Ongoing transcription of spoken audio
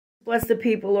Bless the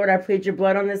people, Lord. I plead your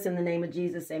blood on this in the name of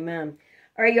Jesus. Amen.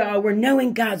 All right, y'all. We're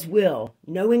knowing God's will.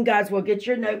 Knowing God's will. Get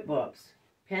your notebooks,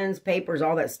 pens, papers,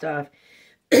 all that stuff.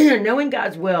 Knowing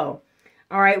God's will.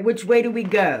 All right, which way do we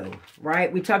go?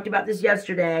 Right? We talked about this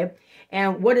yesterday.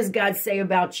 And what does God say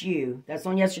about you? That's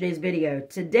on yesterday's video.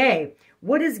 Today,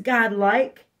 what is God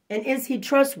like? And is he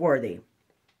trustworthy?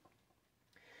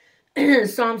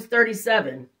 Psalms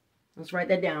 37. Let's write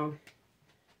that down.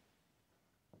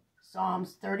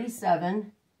 Psalms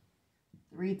 37,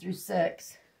 3 through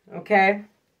 6. Okay?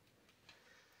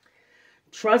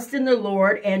 Trust in the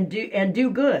Lord and do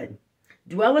good.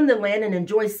 Dwell in the land and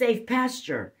enjoy safe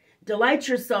pasture. Delight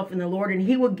yourself in the Lord, and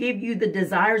he will give you the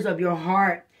desires of your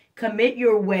heart. Commit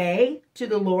your way to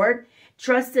the Lord.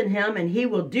 Trust in him, and he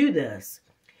will do this.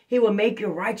 He will make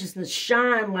your righteousness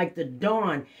shine like the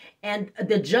dawn, and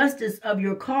the justice of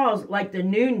your cause like the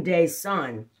noonday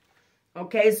sun.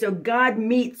 Okay, so God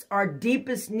meets our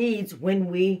deepest needs when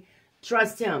we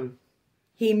trust him.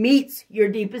 He meets your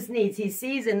deepest needs. He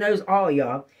sees and knows all,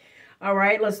 y'all. All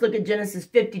right, let's look at Genesis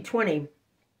 50:20.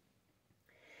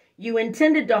 You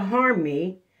intended to harm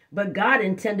me, but God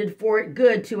intended for it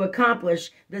good to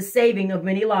accomplish the saving of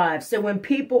many lives. So when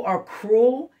people are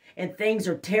cruel and things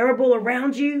are terrible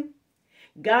around you,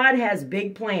 God has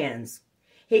big plans.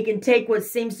 He can take what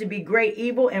seems to be great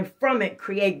evil and from it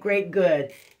create great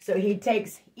good. So he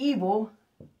takes evil,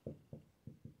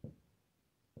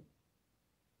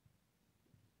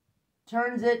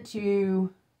 turns it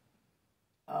to,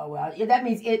 oh, well, yeah, that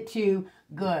means it to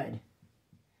good.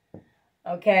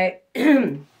 Okay.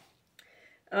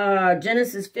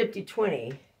 Genesis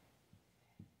 50:20.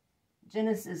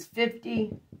 Genesis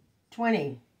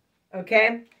 50:20.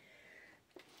 Okay.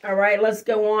 All right, let's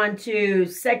go on to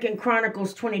 2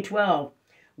 Chronicles 20:12.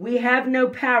 We have no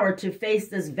power to face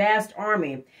this vast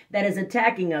army that is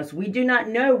attacking us. We do not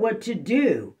know what to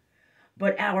do,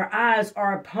 but our eyes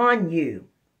are upon you.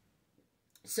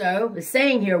 So, the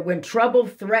saying here, when trouble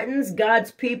threatens,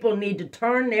 God's people need to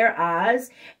turn their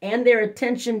eyes and their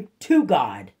attention to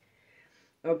God.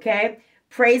 Okay?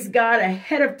 Praise God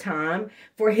ahead of time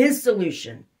for his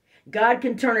solution. God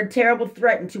can turn a terrible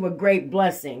threat into a great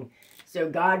blessing. So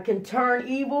God can turn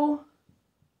evil,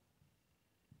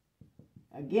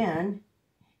 again,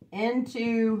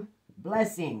 into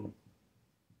blessing.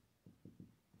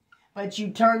 But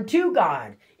you turn to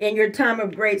God in your time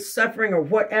of great suffering or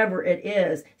whatever it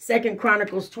is. 2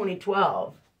 Chronicles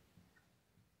 20:12.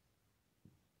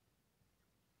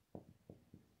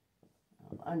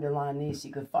 I'll underline these so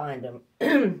you can find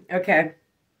them. Okay.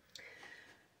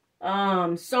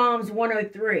 Psalms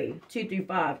 103, 2 through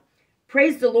 5.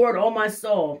 Praise the Lord, O my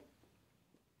soul,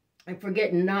 and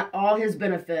forget not all his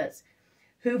benefits,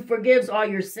 who forgives all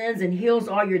your sins and heals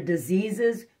all your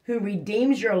diseases, who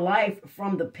redeems your life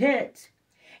from the pit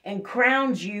and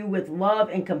crowns you with love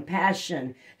and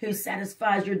compassion, who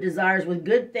satisfies your desires with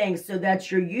good things so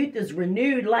that your youth is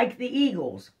renewed like the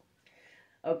eagles.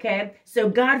 Okay, so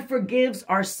God forgives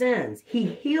our sins. He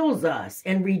heals us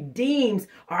and redeems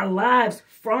our lives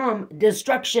from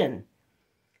destruction.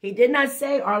 He did not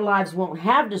say our lives won't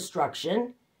have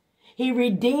destruction. He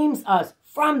redeems us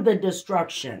from the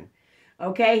destruction.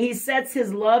 Okay, he sets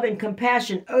his love and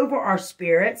compassion over our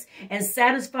spirits and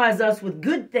satisfies us with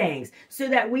good things so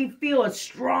that we feel as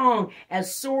strong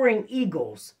as soaring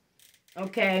eagles.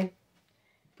 Okay,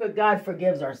 but God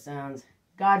forgives our sins.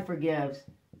 God forgives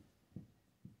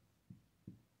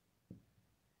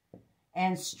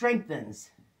and strengthens.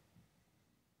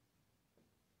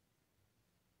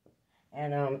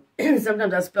 And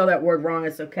sometimes I spell that word wrong.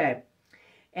 It's okay.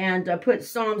 And put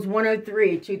Psalms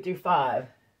 103, 2 through 5.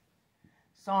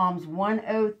 Psalms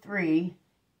 103,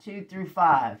 2 through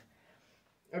 5.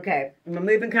 Okay, I'm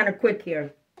moving kind of quick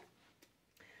here.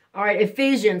 All right,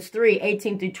 Ephesians 3,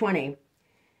 18 through 20. It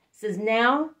says,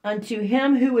 now unto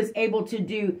him who is able to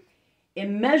do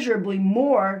immeasurably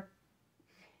more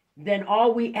than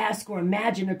all we ask or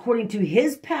imagine, according to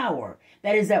his power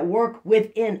that is at work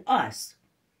within us.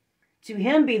 To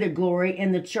him be the glory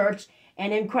in the church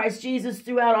and in Christ Jesus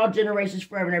throughout all generations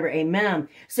forever and ever. Amen.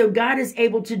 So God is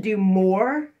able to do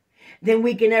more than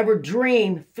we can ever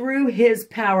dream through his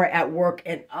power at work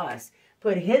in us.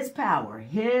 Put his power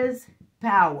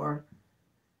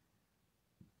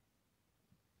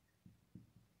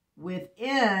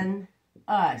within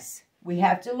us. We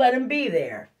have to let him be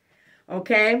there.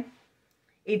 Okay?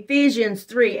 Ephesians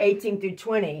 3, 18 through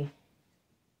 20.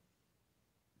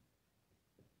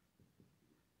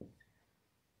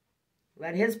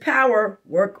 Let his power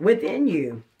work within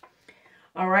you.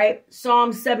 All right.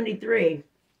 Psalm 73,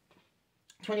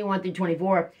 21 through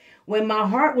 24. When my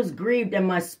heart was grieved and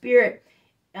my spirit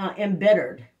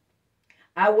embittered,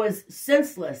 I was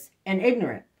senseless and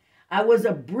ignorant. I was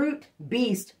a brute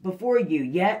beast before you,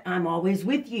 yet I'm always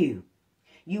with you.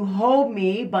 You hold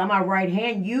me by my right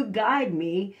hand. You guide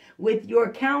me with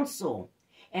your counsel.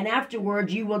 And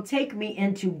afterwards, you will take me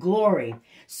into glory.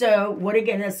 So, what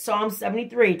again? That's Psalm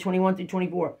 73, 21 through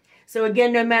 24. So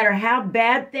again, no matter how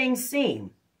bad things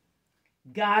seem,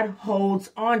 God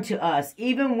holds on to us,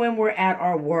 even when we're at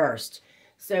our worst.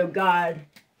 So God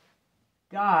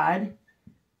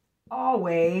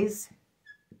always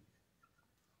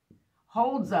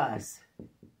holds us,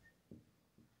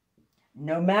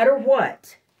 no matter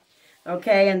what.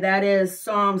 Okay, and that is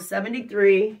Psalm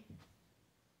 73,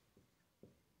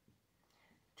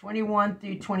 21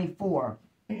 through 24.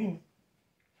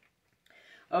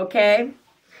 Okay,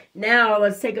 now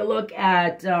let's take a look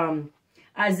at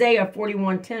Isaiah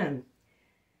 41:10.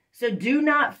 So do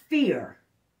not fear,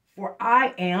 for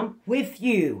I am with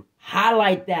you.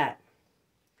 Highlight that.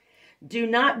 Do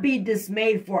not be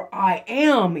dismayed, for I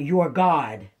am your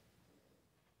God.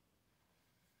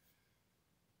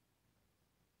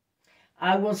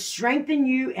 I will strengthen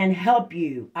you and help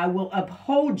you. I will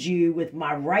uphold you with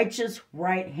my righteous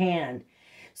right hand.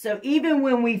 So even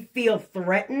when we feel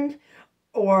threatened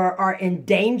or are in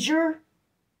danger,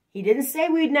 he didn't say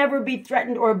we'd never be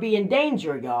threatened or be in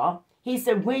danger, y'all. He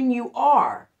said when you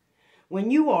are,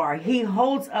 he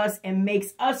holds us and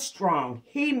makes us strong.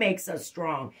 He makes us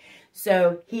strong.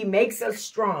 So he makes us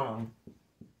strong.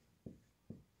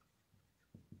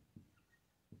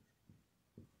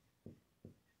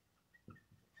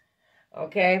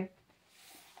 Okay.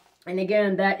 And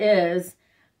again, that is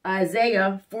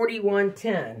Isaiah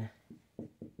 41:10.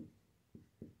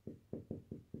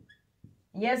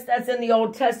 Yes, that's in the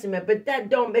Old Testament, but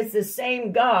it's the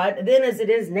same God then as it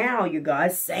is now, you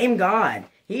guys. Same God.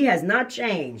 He has not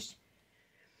changed.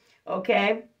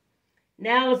 Okay.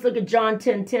 Now let's look at John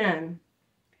 10:10.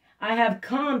 I have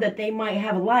come that they might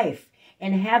have life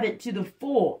and have it to the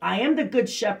full. I am the good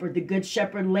shepherd. The good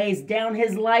shepherd lays down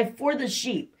his life for the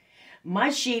sheep.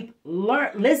 My sheep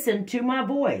listen to my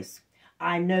voice.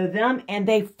 I know them and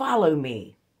they follow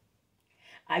me.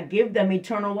 I give them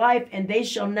eternal life and they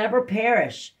shall never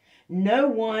perish. No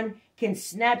one can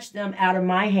snatch them out of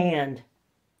my hand.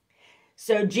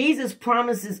 So Jesus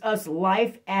promises us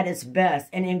life at its best,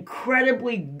 an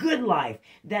incredibly good life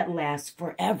that lasts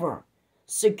forever.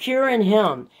 Secure in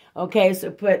him. Okay, so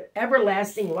put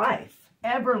everlasting life.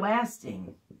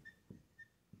 Everlasting.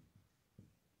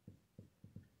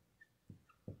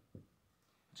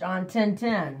 John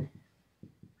 10:10.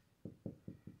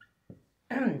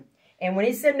 And when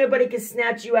he said nobody can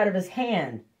snatch you out of his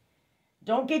hand,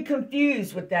 don't get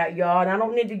confused with that, y'all. And I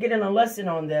don't need to get in a lesson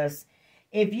on this.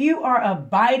 If you are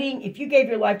abiding, if you gave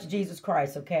your life to Jesus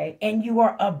Christ, okay, and you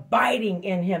are abiding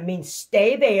in him, means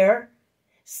stay there,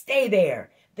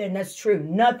 then that's true.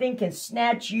 Nothing can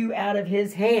snatch you out of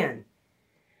his hand.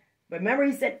 But remember,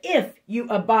 he said, if you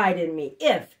abide in me,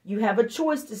 if you have a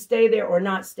choice to stay there or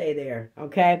not stay there,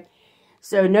 okay?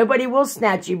 So nobody will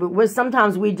snatch you, but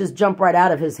sometimes we just jump right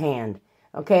out of his hand.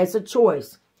 Okay, it's a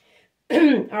choice.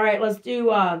 All right, let's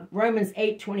do Romans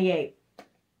 8:28.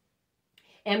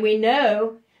 And we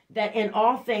know that in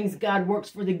all things God works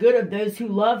for the good of those who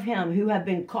love him, who have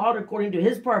been called according to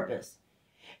his purpose.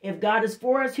 If God is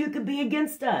for us, who could be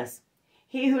against us?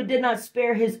 He who did not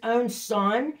spare his own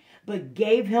son, but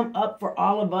gave him up for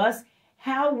all of us,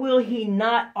 how will he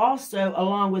not also,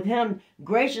 along with him,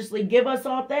 graciously give us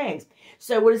all things?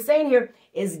 So what it's saying here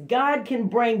is God can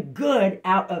bring good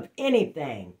out of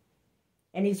anything.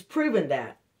 And he's proven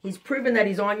that. He's proven that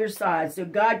he's on your side. So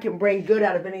God can bring good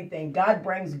out of anything. God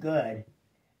brings good.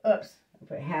 Oops. I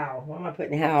put how. Why am I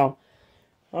putting how?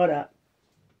 Hold up.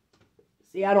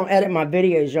 See, I don't edit my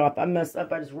videos, y'all. If I mess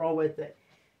up, I just roll with it.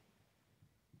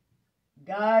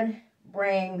 God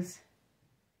brings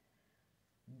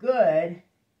good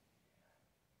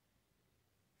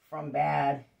from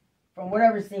bad. From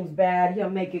whatever seems bad, he'll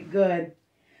make it good.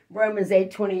 Romans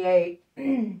 8:28.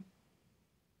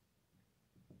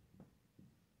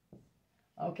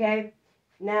 Okay,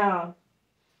 now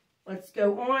let's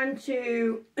go on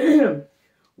to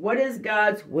what is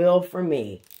God's will for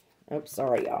me? I'm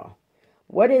sorry, y'all.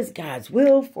 What is God's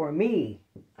will for me?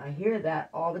 I hear that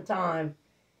all the time.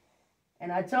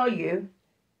 And I tell you,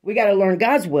 we got to learn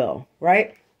God's will,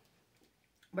 right?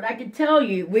 But I can tell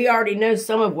you, we already know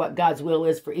some of what God's will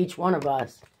is for each one of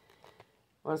us.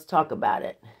 Let's talk about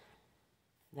it.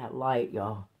 That light,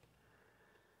 y'all.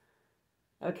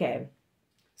 Okay.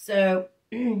 So,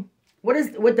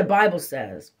 what the Bible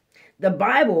says? The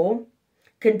Bible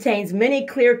contains many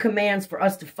clear commands for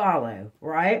us to follow,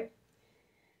 right?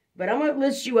 But I'm going to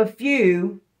list you a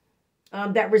few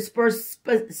that refers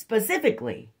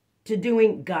specifically to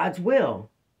doing God's will,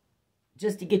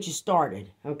 just to get you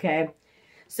started, okay?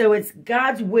 So it's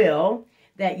God's will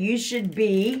that you should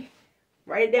be,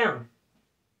 write it down.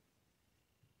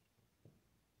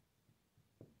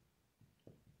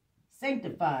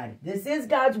 Sanctified. This is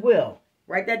God's will.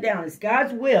 Write that down. It's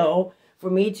God's will for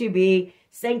me to be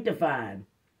sanctified.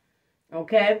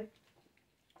 Okay?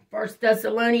 1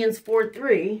 Thessalonians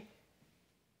 4:3.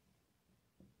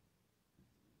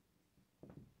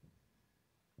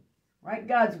 Write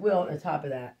God's will at the top of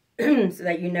that so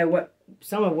that you know what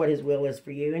some of what his will is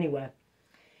for you anyway.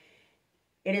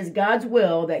 It is God's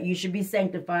will that you should be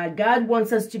sanctified. God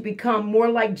wants us to become more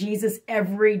like Jesus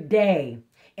every day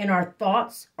in our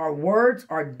thoughts, our words,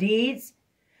 our deeds.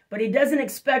 But he doesn't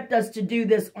expect us to do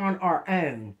this on our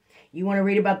own. You want to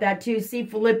read about that too? See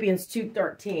Philippians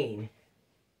 2:13.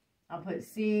 I'll put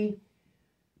see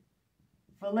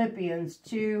Philippians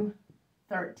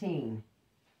 2:13.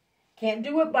 Can't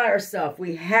do it by ourselves.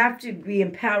 We have to be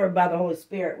empowered by the Holy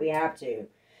Spirit. We have to.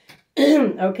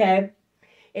 Okay?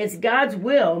 It's God's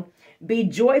will. Be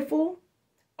joyful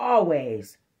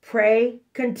always. Pray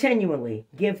continually.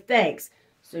 Give thanks.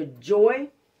 So joy.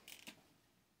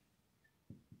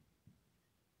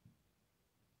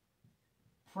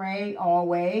 Pray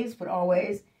always. Put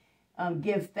always.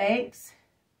 Give thanks.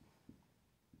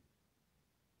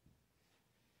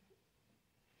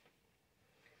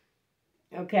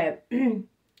 Okay. In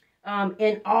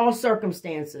all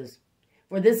circumstances.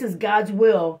 For this is God's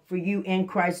will for you in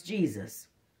Christ Jesus.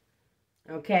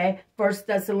 Okay. 1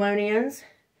 Thessalonians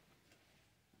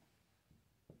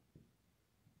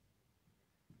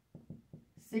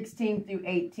 16 through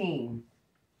 18.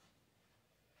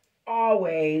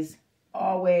 Always,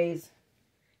 always,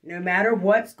 no matter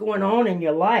what's going on in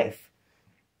your life.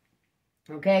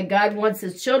 Okay. God wants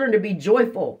his children to be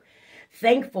joyful,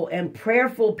 thankful, and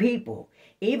prayerful people,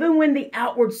 even when the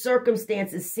outward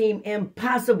circumstances seem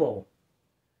impossible.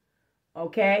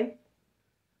 Okay?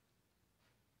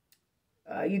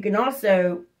 You can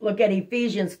also look at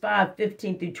Ephesians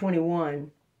 5:15 through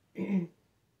 21.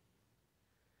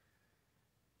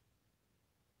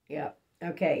 Yeah.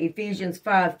 Okay. Ephesians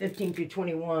 5:15 through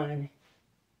 21.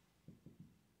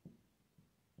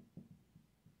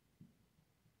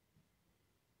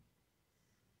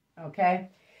 Okay.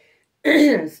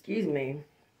 Excuse me.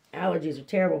 Allergies are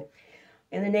terrible.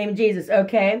 In the name of Jesus.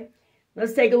 Okay.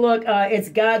 Let's take a look. It's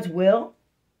God's will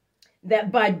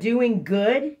that by doing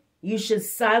good, you should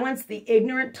silence the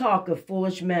ignorant talk of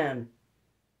foolish men.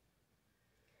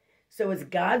 So it's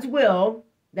God's will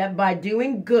that by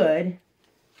doing good,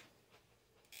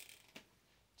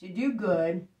 to do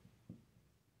good,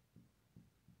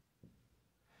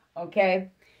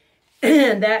 okay,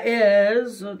 and that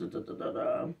is 1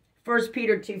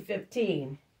 Peter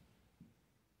 2:15.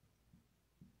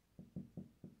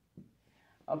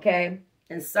 Okay,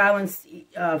 and silence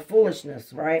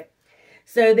foolishness, right?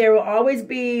 So there will always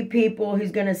be people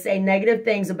who's going to say negative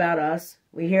things about us.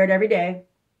 We hear it every day.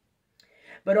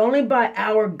 But only by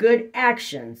our good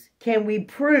actions can we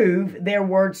prove their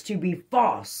words to be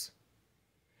false.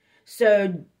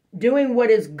 So doing what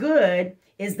is good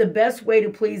is the best way to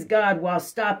please God while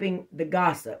stopping the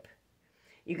gossip.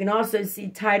 You can also see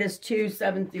Titus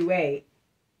 2:7 through 8.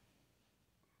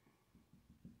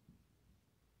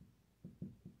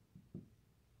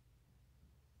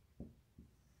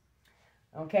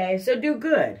 Okay, so do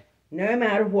good, no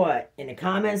matter what, in the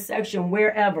comments section,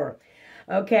 wherever.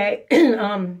 Okay,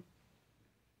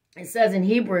 it says in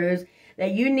Hebrews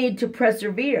that you need to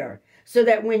persevere so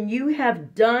that when you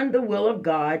have done the will of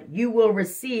God, you will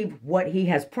receive what he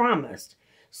has promised.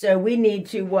 So we need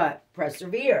to what?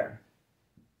 Persevere.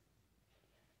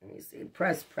 Let me see,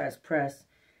 press.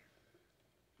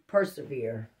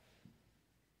 Persevere.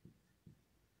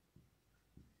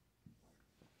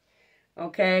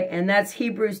 Okay, and that's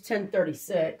Hebrews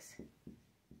 10:36.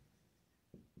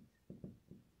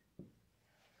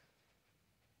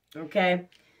 Okay,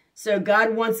 so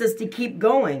God wants us to keep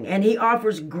going, and he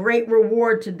offers great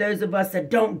reward to those of us that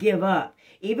don't give up,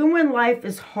 even when life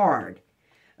is hard.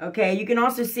 Okay, you can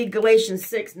also see Galatians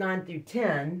 6:9 through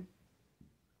 10.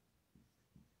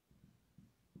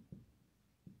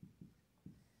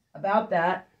 About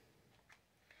that.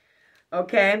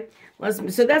 Okay,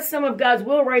 so that's some of God's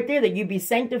will right there, that you be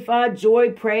sanctified, joy,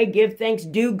 pray, give thanks,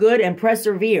 do good, and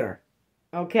persevere.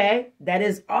 Okay, that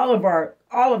is all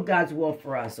of God's will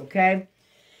for us. Okay,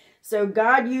 so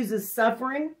God uses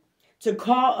suffering to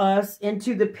call us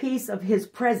into the peace of his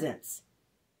presence.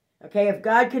 Okay, if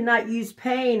God could not use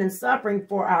pain and suffering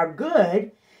for our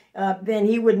good, then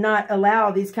he would not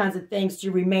allow these kinds of things to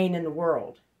remain in the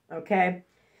world. Okay,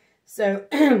 So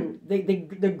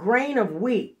the grain of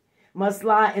wheat must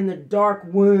lie in the dark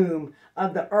womb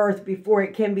of the earth before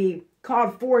it can be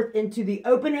called forth into the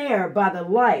open air by the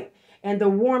light and the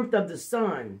warmth of the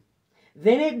sun.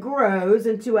 Then it grows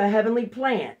into a heavenly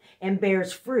plant and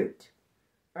bears fruit.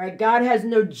 Right? God has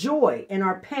no joy in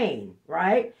our pain,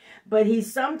 right? But he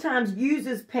sometimes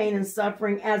uses pain and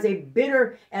suffering as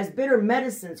bitter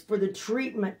medicines for the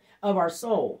treatment of our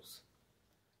souls.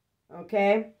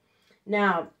 Okay?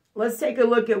 Now, let's take a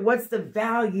look at what's the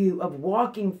value of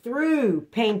walking through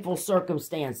painful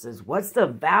circumstances. What's the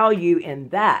value in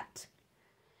that?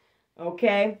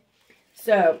 Okay?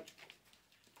 So,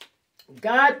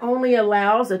 God only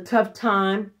allows a tough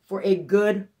time for a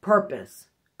good purpose.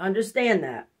 Understand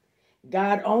that.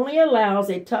 God only allows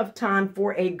a tough time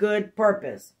for a good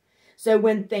purpose. So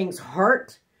when things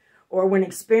hurt or when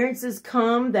experiences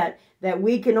come that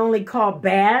we can only call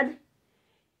bad,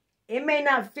 it may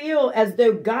not feel as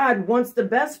though God wants the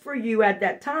best for you at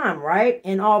that time, right?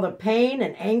 In all the pain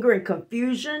and anger and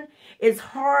confusion, it's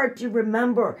hard to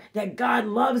remember that God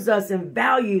loves us and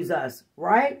values us,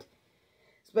 right?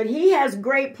 But he has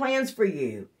great plans for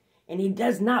you, and he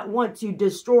does not want to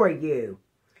destroy you.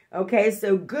 Okay,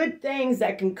 so good things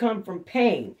that can come from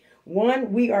pain.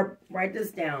 One, write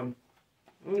this down.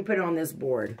 Let me put it on this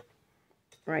board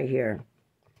right here.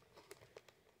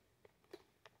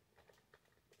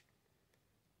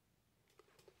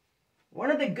 One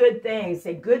of the good things,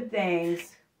 say good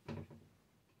things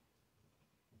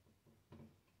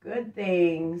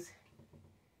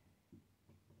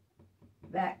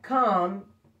that come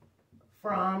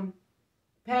from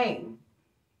pain.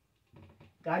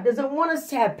 God doesn't want us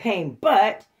to have pain,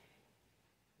 but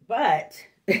what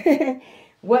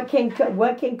can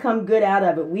come good out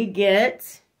of it? We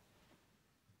get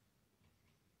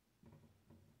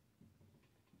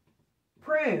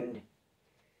pruned.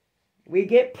 We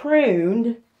get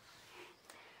pruned.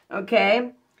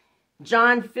 Okay.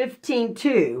 John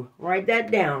 15:2. Write that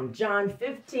down. John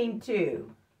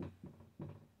 15:2.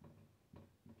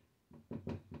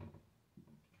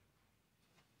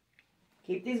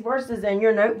 Keep these verses in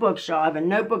your notebook, y'all. Have a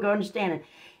notebook of understanding.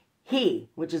 He,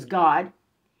 which is God,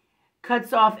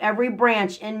 cuts off every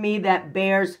branch in me that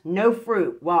bears no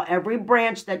fruit, while every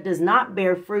branch that does not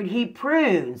bear fruit, he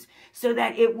prunes so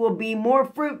that it will be more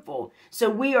fruitful. So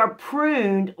we are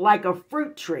pruned like a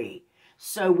fruit tree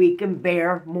so we can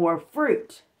bear more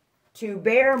fruit. To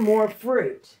bear more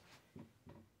fruit.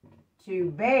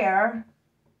 To bear,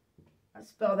 I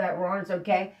spelled that wrong, it's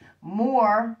okay,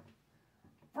 more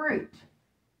fruit.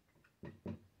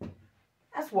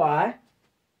 That's why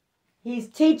he's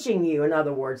teaching you, in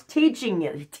other words, teaching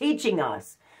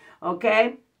us,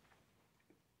 okay?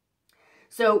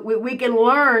 So we can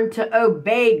learn to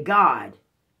obey God,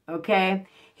 okay?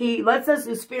 He lets us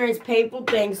experience painful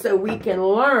things so we can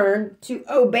learn to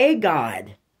obey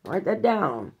God. Write that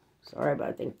down. Sorry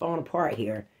about things falling apart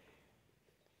here.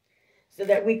 So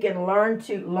that we can learn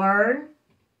to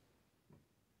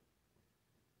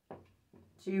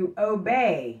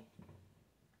obey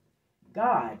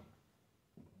God.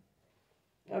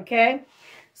 Okay?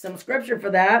 Some scripture for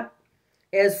that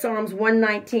is Psalms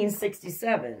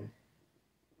 119:67.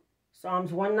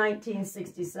 Psalms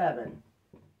 119:67.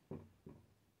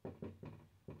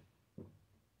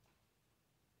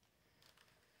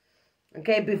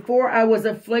 Okay, before I was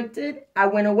afflicted, I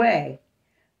went away.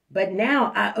 But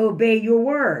now I obey your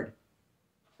word.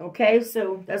 Okay,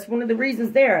 so that's one of the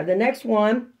reasons there. The next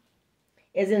one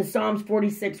is in Psalms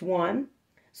 46:1.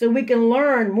 So we can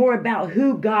learn more about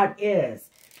who God is.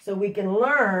 So we can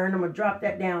learn, I'm going to drop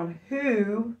that down,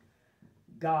 who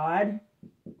God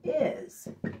is.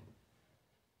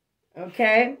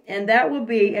 Okay, and that will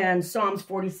be in Psalms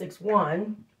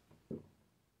 46:1.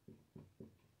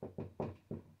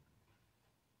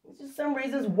 There's some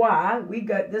reasons why we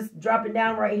got this dropping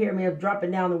down right here. I mean,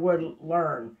 dropping down the word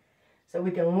learn. So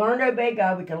we can learn to obey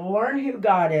God. We can learn who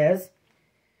God is.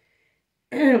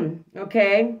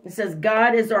 Okay, it says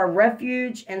God is our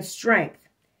refuge and strength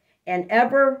and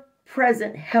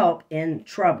ever-present help in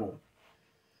trouble.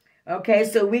 Okay,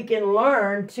 so we can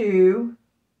learn to,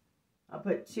 I'll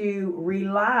put to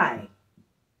rely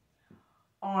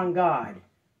on God.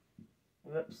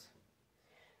 Whoops.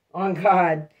 On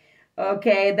God.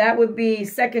 Okay, that would be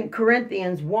 2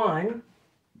 Corinthians 1,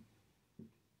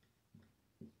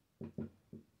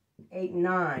 8 and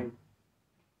 9.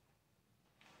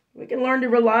 We can learn to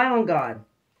rely on God.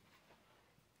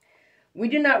 We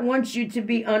do not want you to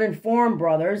be uninformed,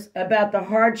 brothers, about the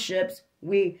hardships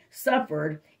we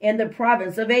suffered in the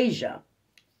province of Asia.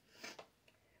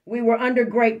 We were under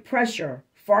great pressure,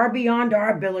 far beyond our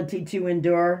ability to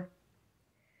endure.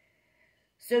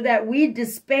 so that we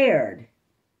despaired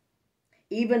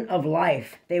even of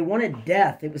life. They wanted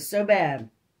death. It was so bad.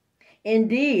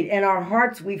 Indeed, in our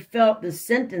hearts we felt the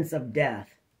sentence of death.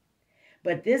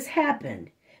 But this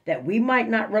happened that we might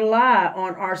not rely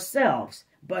on ourselves,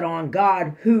 but on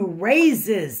God who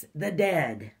raises the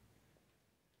dead.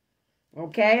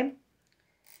 Okay?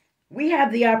 We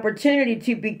have the opportunity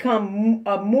to become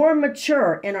more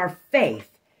mature in our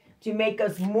faith, to make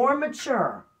us more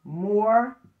mature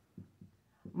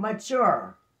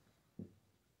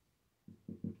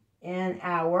in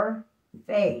our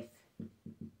faith.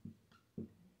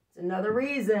 It's another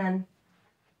reason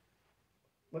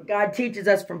what God teaches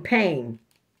us from pain.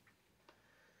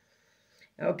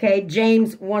 Okay,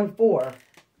 James 1:4.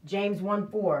 James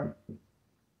 1:4.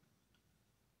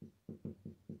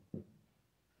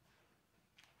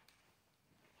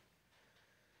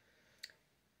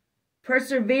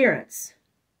 Perseverance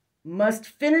must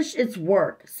finish its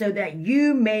work so that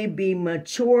you may be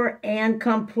mature and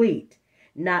complete,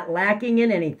 not lacking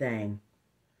in anything.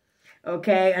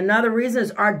 Okay, another reason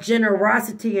is our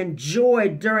generosity and joy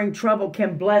during trouble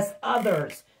can bless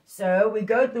others. So we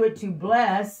go through it to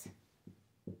bless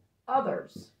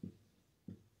others.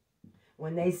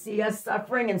 When they see us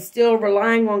suffering and still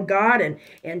relying on God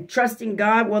and trusting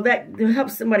God, well, that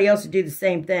helps somebody else to do the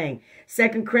same thing.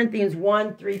 2 Corinthians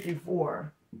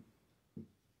 1:3-4.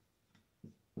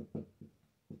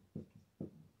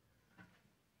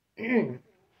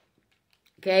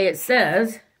 Okay, it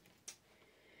says,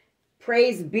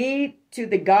 praise be to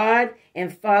the God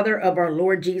and Father of our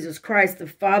Lord Jesus Christ, the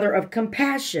Father of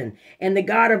compassion and the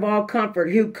God of all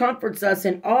comfort, who comforts us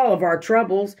in all of our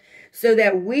troubles, so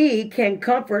that we can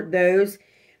comfort those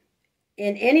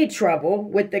in any trouble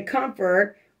with the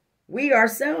comfort we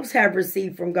ourselves have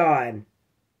received from God.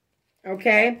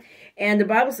 Okay? And the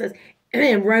Bible says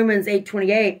in Romans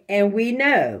 8:28, and we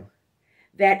know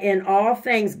that in all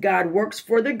things God works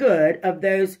for the good of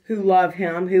those who love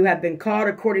him, who have been called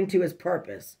according to his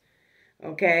purpose.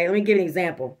 Okay, let me give you an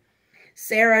example.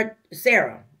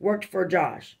 Sarah worked for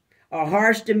Josh, a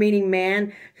harsh, demeaning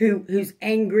man whose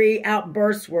angry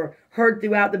outbursts were heard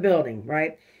throughout the building,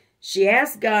 right? She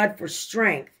asked God for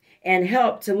strength and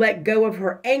help to let go of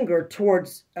her anger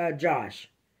towards Josh.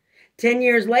 10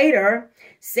 years later,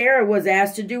 Sarah was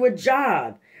asked to do a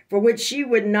job for which she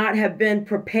would not have been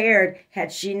prepared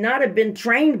had she not have been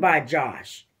trained by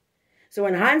Josh. So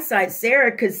in hindsight,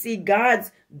 Sarah could see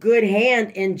God's good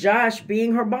hand in Josh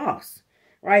being her boss,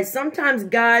 right? Sometimes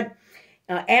God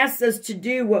asks us to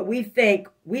do what we think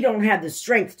we don't have the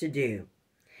strength to do.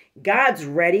 God's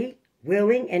ready,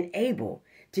 willing, and able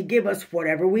to give us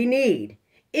whatever we need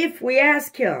if we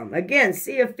ask him. Again,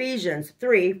 see Ephesians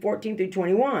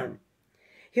 3:14-21.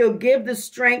 He'll give the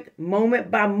strength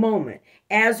moment by moment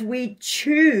as we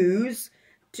choose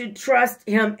to trust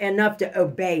him enough to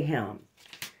obey him.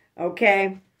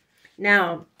 Okay?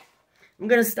 Now, I'm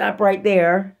going to stop right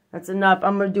there. That's enough.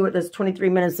 I'm going to do it. That's 23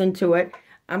 minutes into it.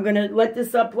 I'm going to let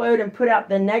this upload and put out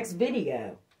the next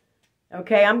video.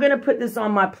 Okay? I'm going to put this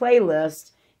on my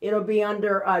playlist. It'll be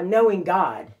under Knowing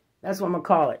God. That's what I'm going to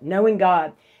call it. Knowing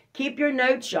God. Keep your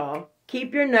notes, y'all.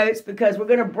 Keep your notes, because we're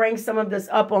going to bring some of this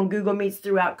up on Google Meets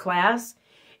throughout class,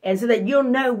 and so that you'll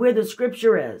know where the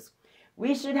scripture is.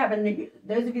 We should have,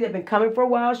 those of you that have been coming for a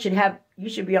while, you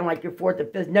should be on like your 4th or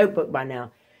 5th notebook by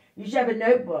now. You should have a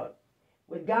notebook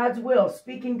with God's will,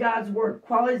 speaking God's word,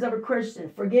 qualities of a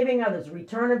Christian, forgiving others,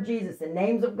 return of Jesus, the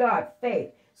names of God,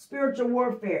 faith, spiritual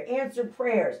warfare, answered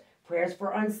prayers, prayers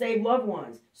for unsaved loved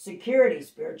ones, security,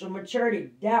 spiritual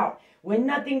maturity, doubt, when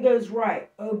nothing goes right,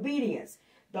 obedience,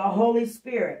 the Holy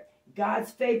Spirit, God's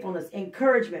faithfulness,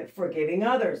 encouragement, forgiving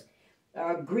others,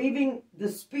 grieving the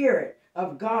Spirit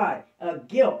of God,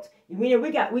 guilt. We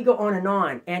go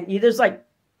on, and there's like,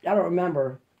 I don't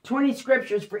remember, 20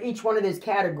 scriptures for each one of those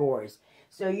categories.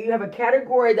 So you have a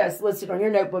category that's listed on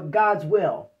your notebook, God's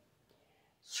will.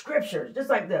 Scriptures, just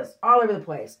like this, all over the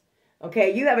place.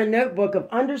 Okay, you have a notebook of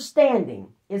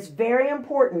understanding. It's very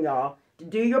important, y'all, to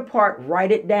do your part.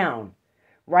 Write it down.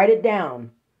 Write it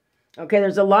down. Okay,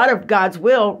 there's a lot of God's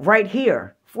will right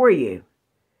here for you.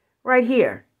 Right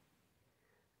here.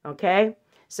 Okay?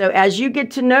 So as you get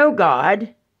to know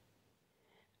God,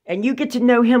 and you get to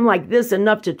know him like this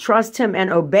enough to trust him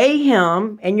and obey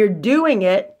him, and you're doing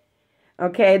it,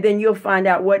 okay, then you'll find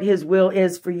out what his will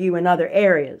is for you in other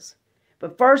areas.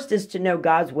 But first is to know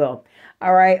God's will.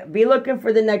 All right, be looking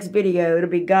for the next video. It'll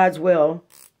be God's will.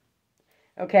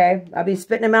 Okay, I'll be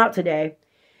spitting them out today.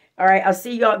 All right, I'll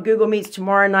see y'all at Google Meets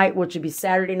tomorrow night, which will be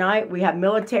Saturday night. We have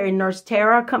Military Nurse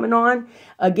Tara coming on,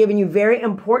 giving you very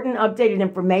important updated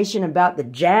information about the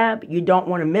jab. You don't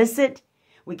want to miss it.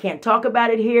 We can't talk about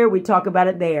it here. We talk about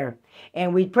it there.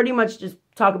 And we pretty much just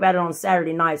talk about it on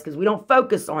Saturday nights because we don't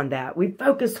focus on that. We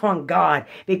focus on God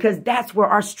because that's where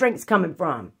our strength's coming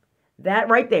from. That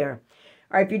right there.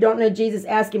 All right, if you don't know Jesus,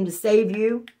 ask him to save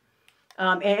you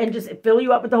and just fill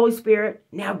you up with the Holy Spirit.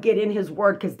 Now get in his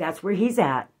word because that's where he's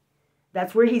at.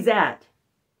 That's where he's at.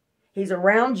 He's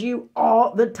around you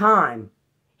all the time.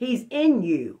 He's in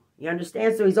you. You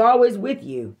understand? So he's always with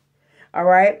you. All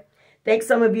right. Thanks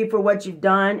some of you for what you've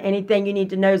done. Anything you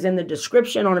need to know is in the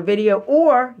description on a video,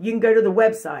 or you can go to the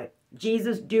website,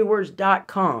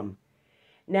 JesusDoers.com.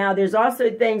 Now, there's also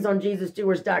things on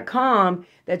JesusDoers.com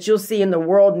that you'll see in the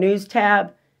World News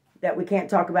tab that we can't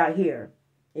talk about here.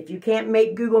 If you can't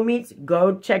make Google Meets,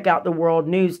 go check out the World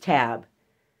News tab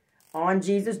on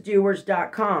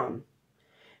JesusDoers.com.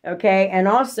 Okay, and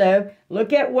also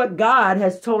look at what God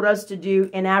has told us to do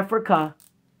in Africa.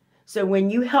 So when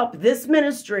you help this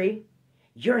ministry,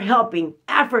 you're helping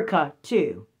Africa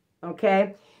too.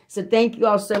 Okay, so thank you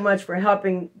all so much for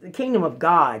helping the kingdom of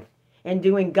God and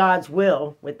doing God's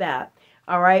will with that.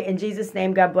 All right, in Jesus'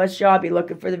 name, God bless you all. I'll be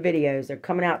looking for the videos. They're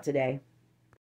coming out today.